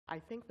I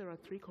think there are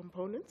three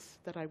components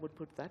that I would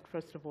put that.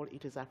 First of all,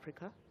 it is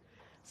Africa.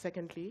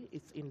 Secondly,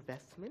 it's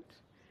investment.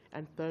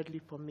 And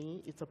thirdly, for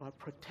me, it's about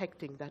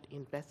protecting that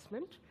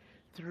investment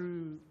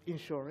through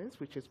insurance,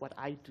 which is what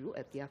I do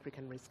at the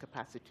African Risk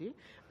Capacity.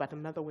 But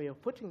another way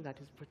of putting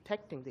that is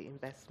protecting the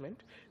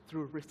investment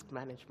through risk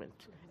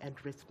management and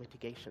risk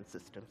mitigation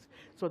systems.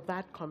 So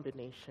that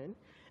combination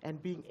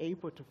and being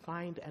able to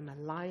find an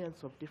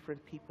alliance of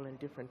different people and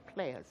different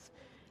players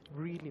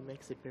really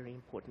makes it very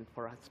important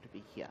for us to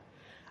be here.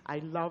 I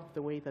love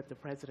the way that the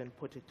President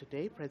put it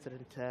today,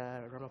 President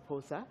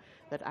Ramaphosa,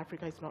 that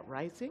Africa is not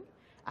rising,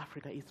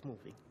 Africa is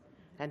moving.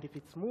 And if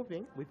it's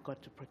moving, we've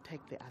got to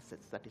protect the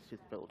assets that it is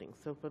building.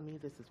 So for me,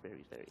 this is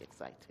very, very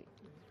exciting.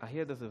 I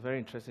hear there's a very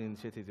interesting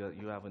initiative that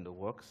you have in the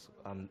works,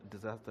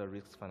 disaster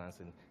risk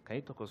financing. Can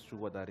you talk us through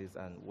what that is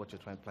and what you're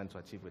planning to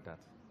achieve with that?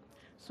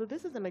 So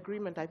this is an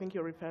agreement, I think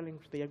you're referring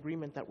to the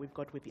agreement that we've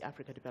got with the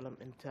Africa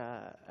Development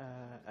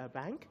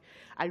Bank.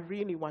 I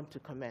really want to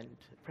commend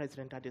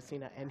President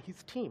Adesina and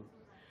his team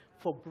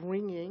for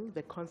bringing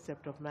the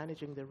concept of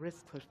managing the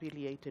risks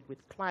affiliated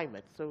with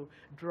climate, so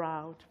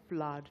drought,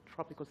 flood,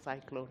 tropical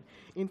cyclone,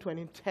 into an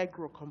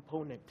integral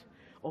component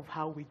of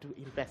how we do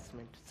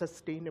investment,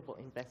 sustainable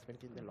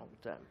investment in the long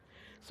term.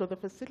 So the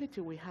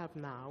facility we have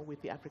now with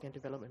the African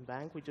Development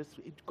Bank,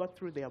 it got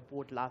through their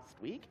board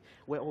last week.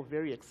 We're all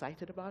very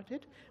excited about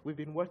it. We've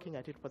been working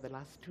at it for the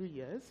last 2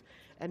 years.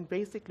 And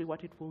basically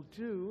what it will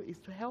do is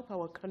to help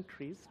our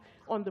countries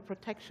on the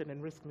protection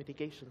and risk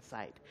mitigation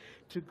side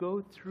to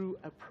go through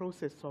a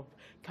process of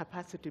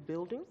capacity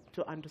building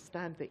to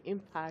understand the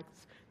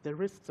impacts, the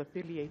risks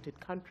affiliated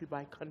country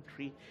by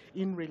country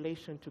in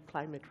relation to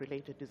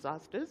climate-related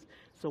disasters.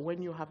 So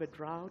when you have a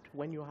drought,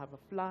 when you have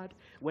a flood,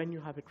 when you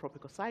have a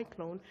tropical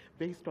cyclone,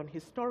 based on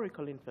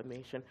historical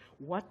information,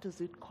 what does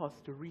it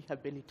cost to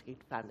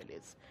rehabilitate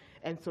families?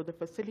 And so the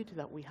facility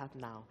that we have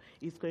now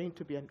is going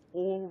to be an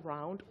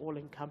all-round,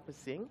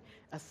 all-encompassing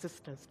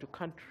assistance to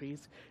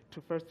countries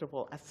to, first of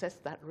all, assess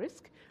that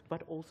risk,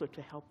 but also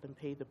to help them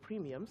pay the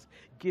premiums,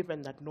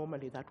 given that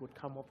normally that would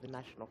come off the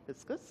national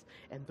fiscus,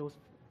 and those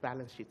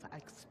balance sheets are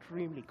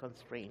extremely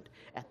constrained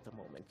at the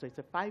moment. So it's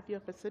a 5-year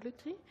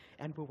facility,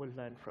 and we will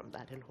learn from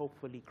that and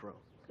hopefully grow.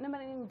 No,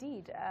 but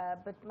indeed.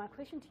 But my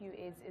question to you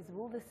is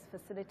will this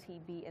facility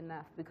be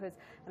enough? Because,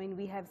 I mean,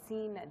 we have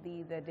seen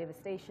the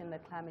devastation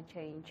that climate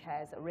change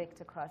has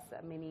wreaked across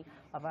many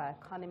of our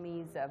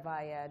economies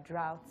via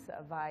droughts,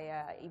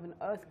 via even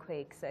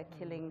earthquakes,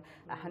 killing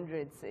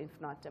hundreds, if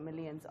not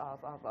millions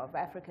of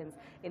Africans.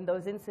 In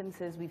those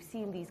instances, we've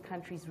seen these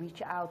countries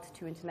reach out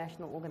to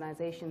international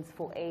organizations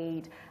for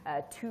aid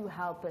to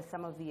help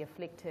some of the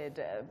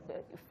afflicted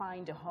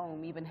find a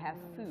home, even have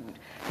food.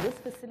 This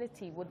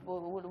facility,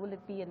 will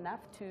it be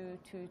enough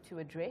to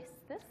address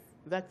this?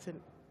 That's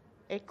an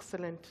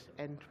excellent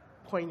and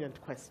poignant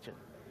question.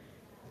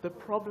 The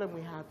problem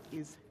we have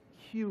is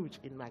huge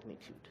in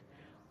magnitude.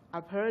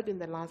 I've heard in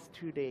the last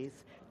 2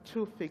 days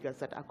 2 figures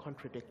that are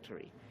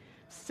contradictory.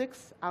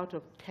 6 out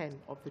of 10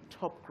 of the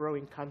top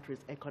growing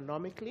countries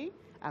economically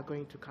are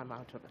going to come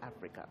out of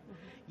Africa.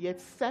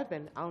 Yet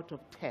 7 out of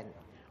 10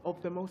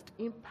 of the most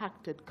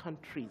impacted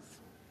countries,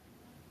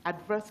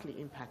 adversely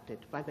impacted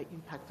by the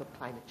impacts of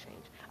climate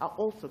change, are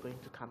also going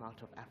to come out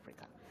of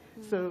Africa.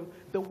 So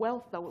the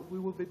wealth that we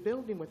will be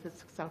building with the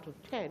 6 out of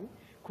 10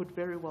 could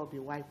very well be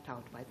wiped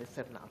out by the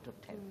 7 out of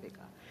 10 figure.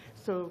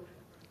 So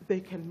there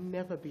can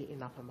never be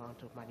enough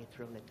amount of money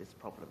thrown at this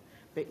problem.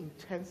 The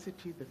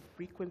intensity, the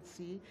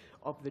frequency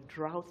of the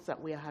droughts that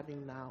we are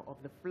having now, of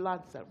the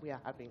floods that we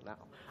are having now,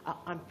 are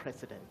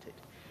unprecedented.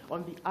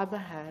 On the other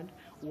hand,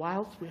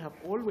 whilst we have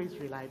always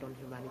relied on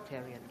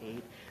humanitarian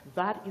aid,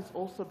 that is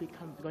also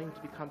going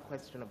to become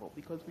questionable,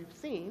 because we've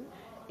seen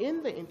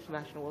in the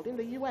international world, in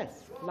the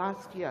US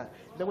last year,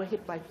 they were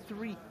hit by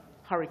 3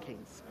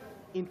 hurricanes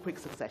in quick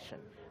succession.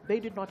 They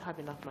did not have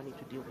enough money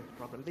to deal with the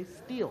problem. They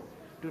still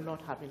do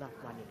not have enough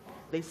money.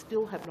 They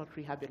still have not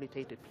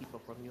rehabilitated people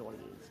from New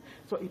Orleans.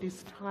 So it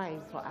is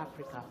time for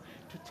Africa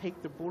to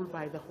take the bull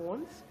by the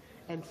horns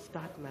and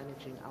start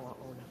managing our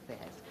own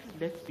affairs.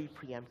 Let's be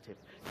preemptive.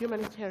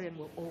 Humanitarian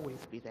will always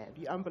be there.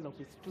 The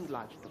envelope is too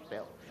large to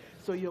fill.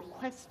 So your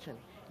question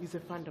is a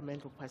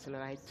fundamental question,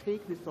 and I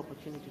take this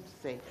opportunity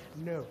to say,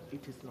 no,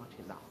 it is not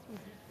enough.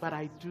 But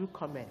I do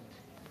commend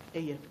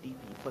AFDB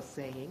for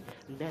saying,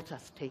 let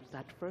us take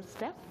that first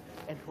step,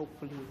 and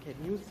hopefully we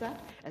can use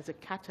that as a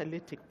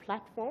catalytic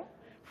platform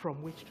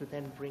from which to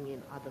then bring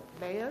in other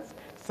players,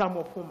 some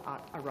of whom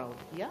are around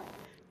here,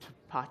 to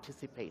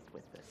participate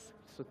with this.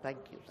 So thank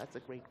you. That's a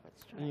great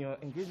question. In your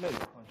engagement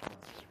with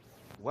countries,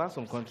 while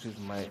some countries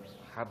might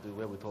have the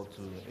wherewithal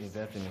to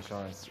invest in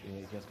insurance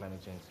against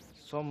climate change,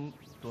 some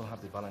don't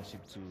have the balance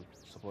sheet to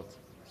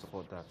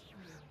support that.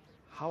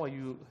 How are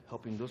you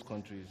helping those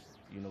countries,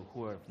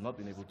 who have not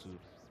been able to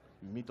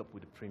meet up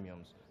with the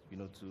premiums,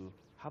 to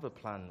have a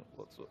plan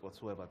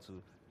whatsoever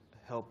to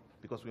help,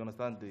 because we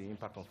understand the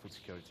impact on food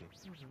security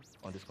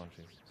on these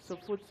countries? So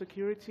food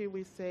security,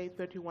 we say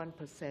 31%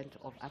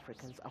 of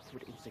Africans are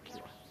food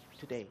insecure.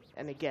 today,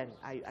 and again,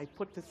 I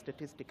put this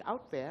statistic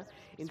out there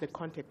in the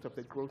context of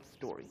the growth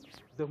story,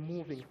 the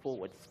moving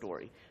forward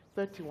story.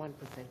 31%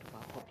 of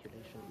our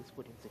population is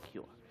food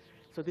insecure.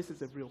 So this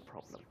is a real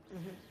problem.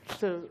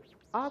 So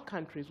our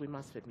countries, we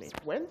must admit,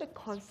 when the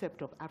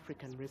concept of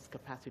African risk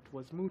capacity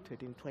was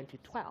mooted in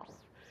 2012,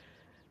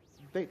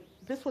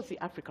 this was the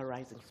Africa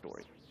Rising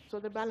story. So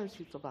the balance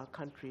sheets of our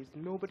countries,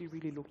 nobody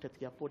really looked at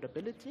the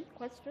affordability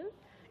question.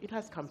 It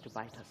has come to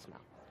bite us now.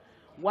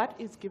 What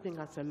is giving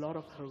us a lot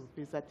of hope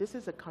is that this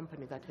is a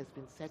company that has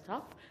been set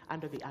up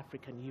under the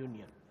African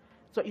Union.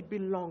 So it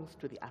belongs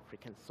to the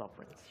African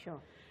sovereigns.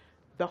 Sure.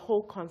 The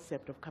whole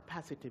concept of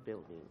capacity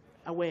building,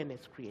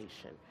 awareness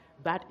creation,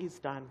 that is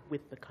done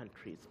with the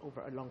countries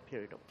over a long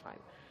period of time.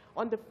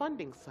 On the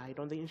funding side,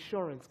 on the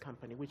insurance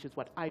company, which is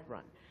what I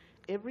run,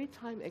 every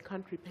time a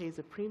country pays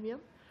a premium,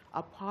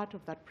 a part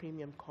of that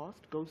premium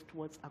cost goes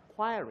towards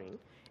acquiring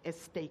a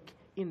stake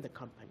in the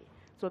company,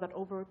 so that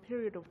over a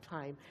period of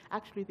time,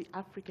 actually the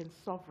African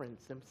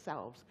sovereigns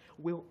themselves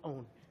will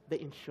own the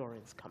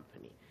insurance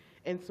company.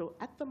 And so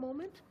at the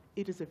moment,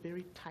 it is a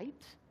very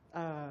tight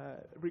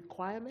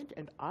requirement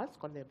and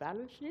ask on their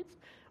balance sheets.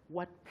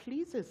 What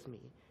pleases me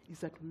is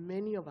that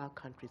many of our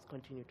countries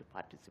continue to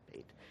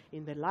participate.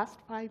 In the last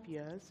 5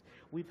 years,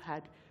 we've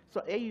had,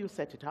 so AU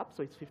set it up,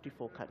 so it's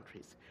 54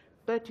 countries.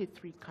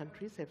 33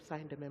 countries have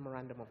signed a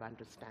memorandum of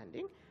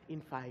understanding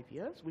in 5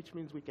 years, which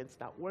means we can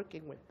start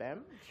working with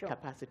them, Sure.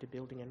 capacity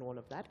building and all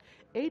of that.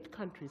 8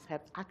 countries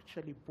have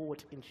actually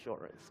bought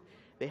insurance.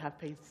 They have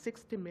paid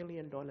 $60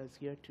 million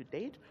year to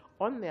date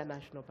on their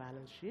national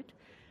balance sheet,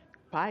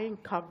 buying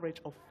coverage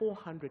of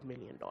 $400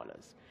 million.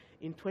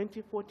 In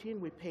 2014,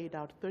 we paid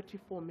out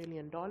 $34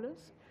 million to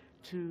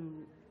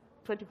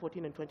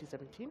 2014 and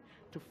 2017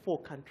 to 4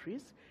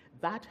 countries.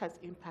 That has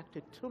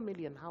impacted 2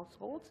 million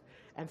households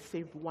and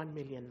saved 1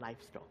 million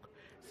livestock.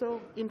 So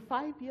in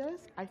 5 years,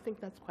 I think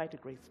that's quite a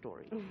great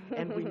story.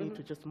 And we need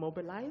to just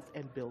mobilize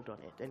and build on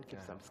it and give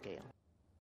some scale.